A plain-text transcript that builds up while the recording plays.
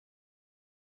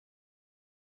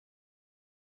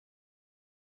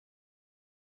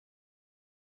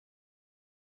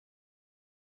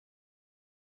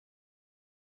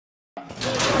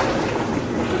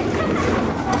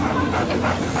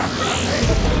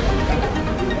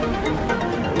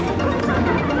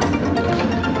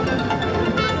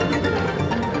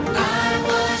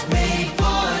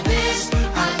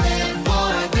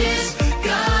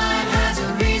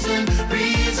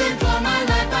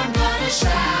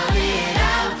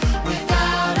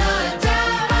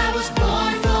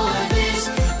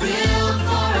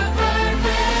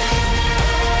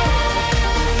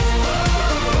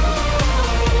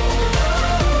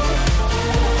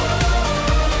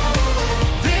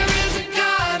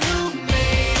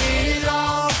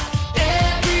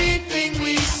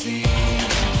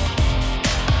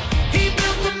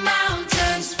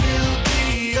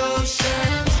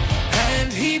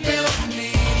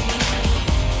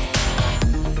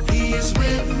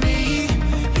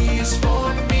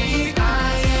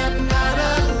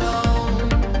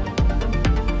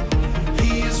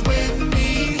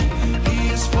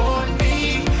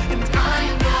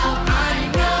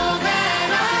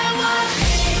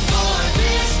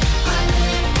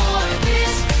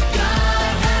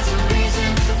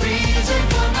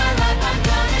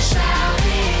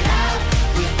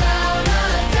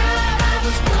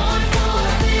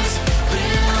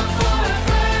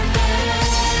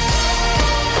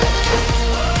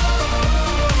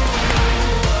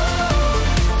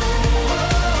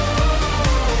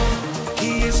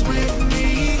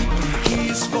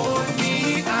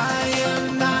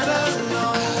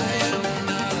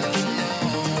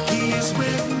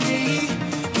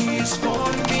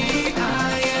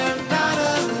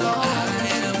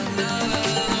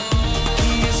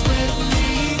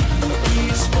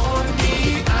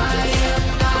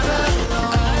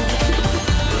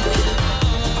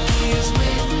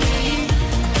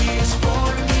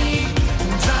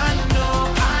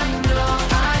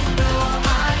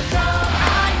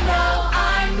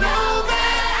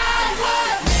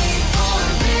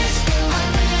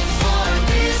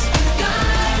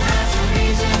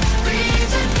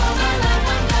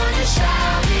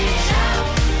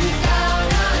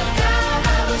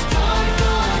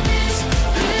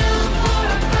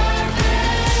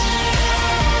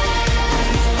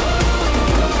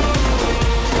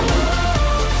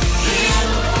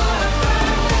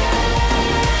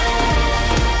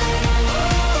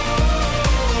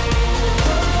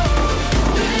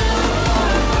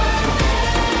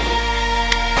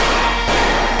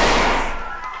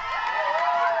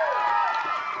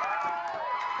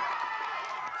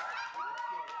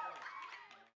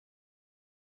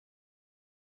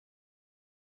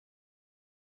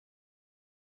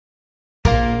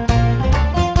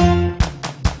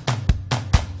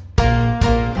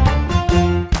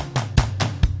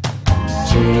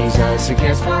Jesus, who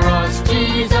cares for us,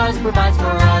 Jesus provides for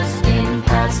us. In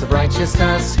paths of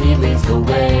righteousness, He leads the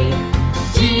way.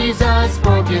 Jesus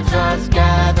forgives us,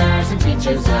 gathers and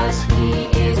teaches us. He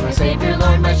is my Savior,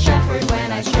 Lord, my Shepherd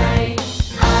when I stray.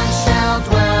 I shall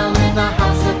dwell in the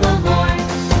house of the Lord.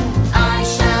 I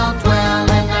shall dwell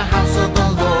in the house of the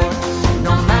Lord.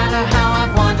 No matter how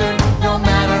I've wandered, no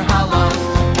matter how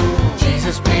lost,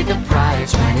 Jesus paid the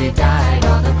price when He died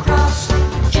on the cross.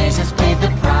 Jesus paid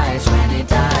the price when He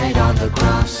died on the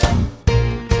cross.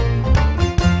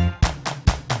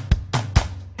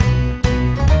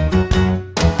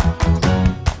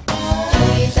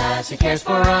 Jesus, He cares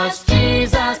for us.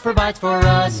 Jesus provides for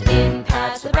us. In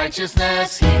paths of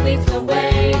righteousness, He leads the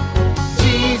way.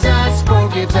 Jesus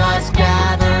forgives us,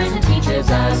 gathers and teaches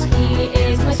us. He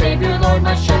is my Savior, Lord,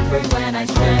 my Shepherd when I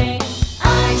stray.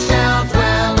 I shall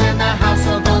dwell in the house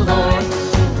of the Lord.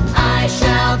 I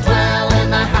shall dwell in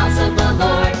the house of the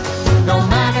Lord. No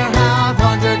matter how I've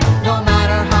wandered, no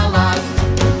matter how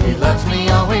lost, He loves me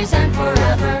always and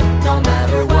forever. No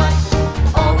matter what,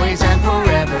 always and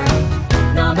forever.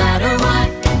 No matter what.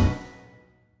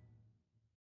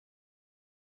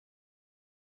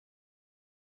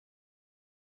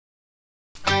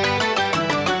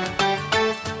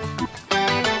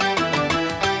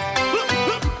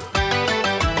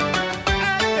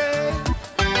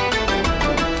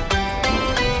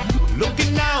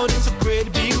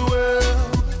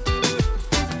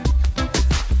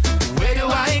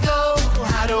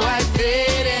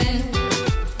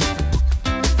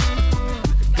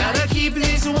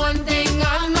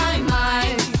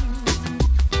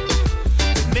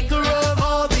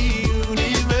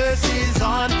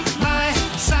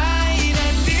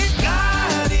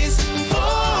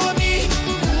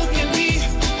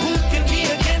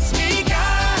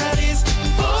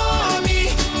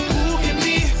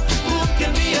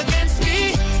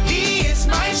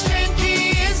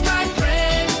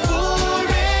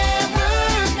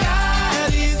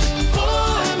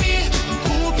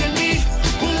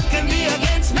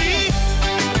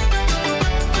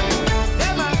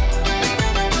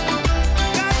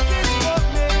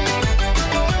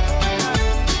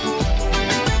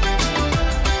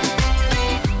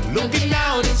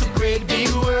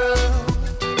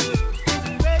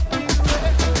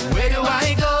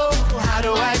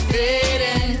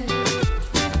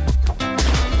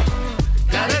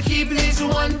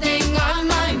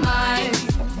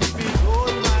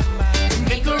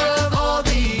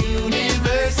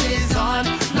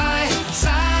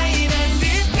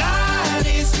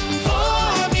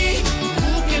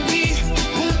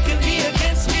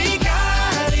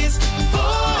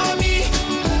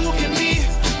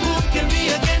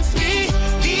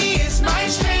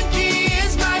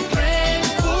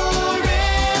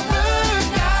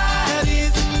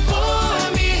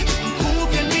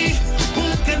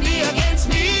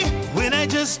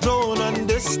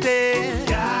 understand.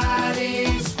 God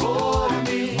is for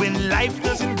me. When life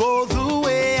doesn't go the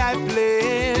way I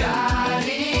planned. God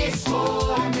is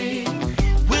for me.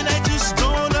 When I just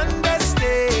don't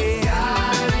understand.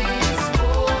 God is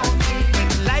for me.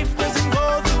 When life doesn't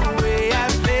go the way I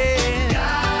planned.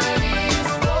 God is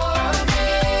for me.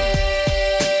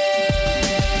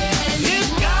 If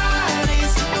God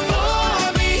is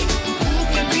for me, who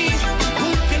can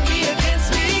be against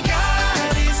me?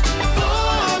 God is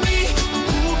for me.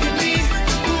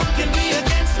 Who can be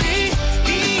against me?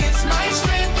 He is my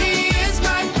strength, He is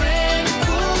my friend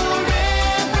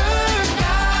forever.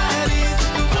 God is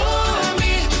for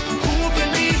me. Who can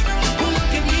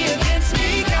be against me?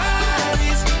 God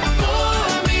is for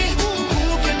me. Who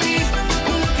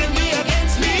can be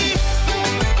against me?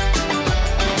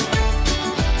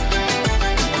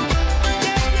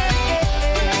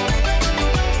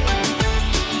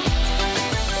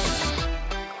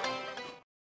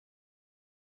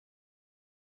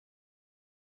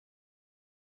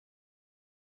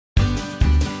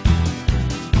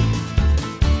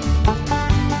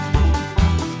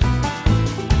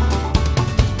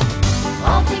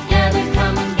 All together,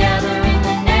 come and gather in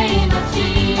the name of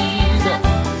Jesus.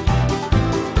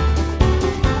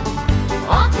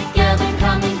 All together,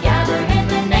 come and gather in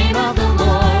the name of the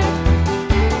Lord.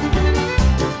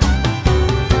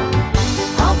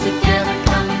 All together,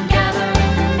 come and gather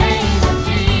in the name of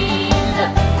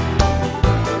Jesus.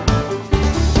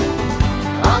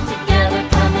 All together,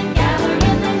 come and gather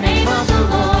in the name of the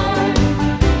Lord.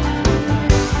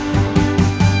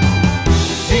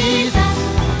 Jesus,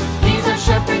 He's our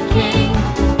shepherd king.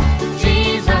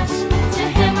 Jesus, to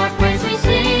Him our praise we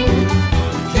sing.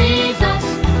 Jesus,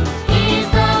 He's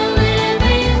the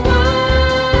living word.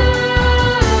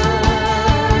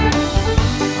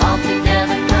 All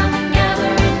together, come and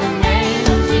gather in the name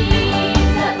of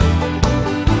Jesus.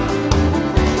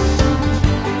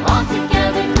 All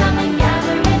together, come and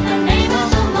gather in the name of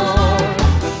the Lord.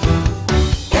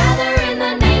 Gather in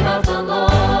the name of the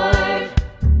Lord.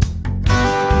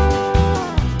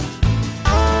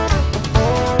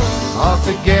 All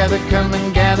together, come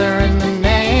and gather in the